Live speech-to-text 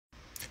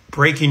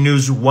Breaking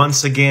news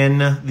once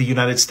again, the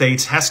United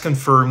States has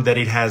confirmed that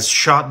it has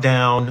shot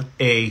down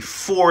a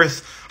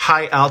fourth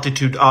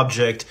high-altitude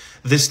object,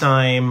 this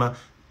time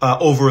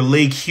over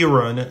Lake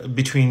Huron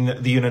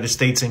between the United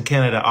States and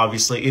Canada,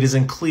 obviously. It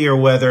isn't clear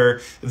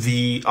whether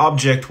the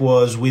object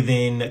was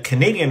within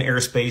Canadian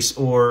airspace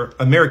or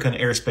American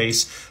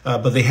airspace,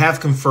 but they have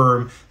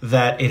confirmed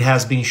that it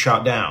has been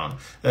shot down.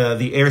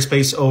 The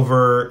airspace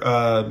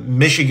over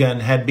Michigan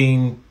had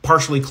been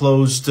partially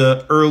closed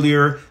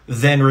earlier,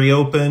 then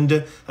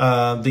reopened.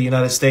 The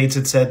United States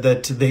had said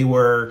that they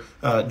were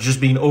just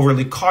being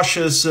overly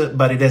cautious,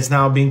 but it has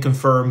now been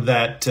confirmed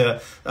that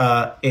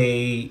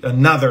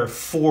another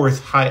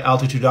fourth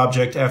high-altitude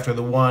object after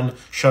the one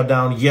shot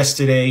down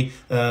yesterday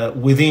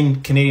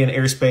within Canadian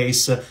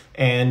airspace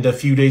and a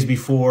few days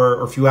before,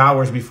 or a few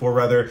hours before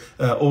rather,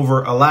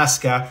 over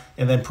Alaska.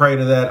 And then prior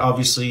to that,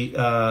 obviously,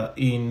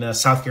 in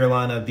South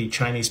Carolina, the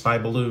Chinese spy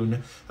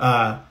balloon.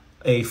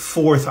 A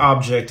fourth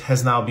object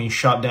has now been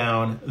shot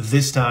down,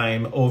 this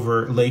time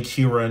over Lake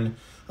Huron,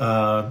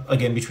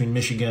 again, between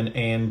Michigan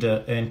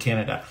and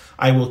Canada.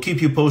 I will keep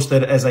you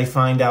posted as I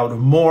find out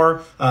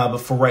more, but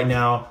for right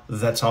now,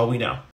 that's all we know.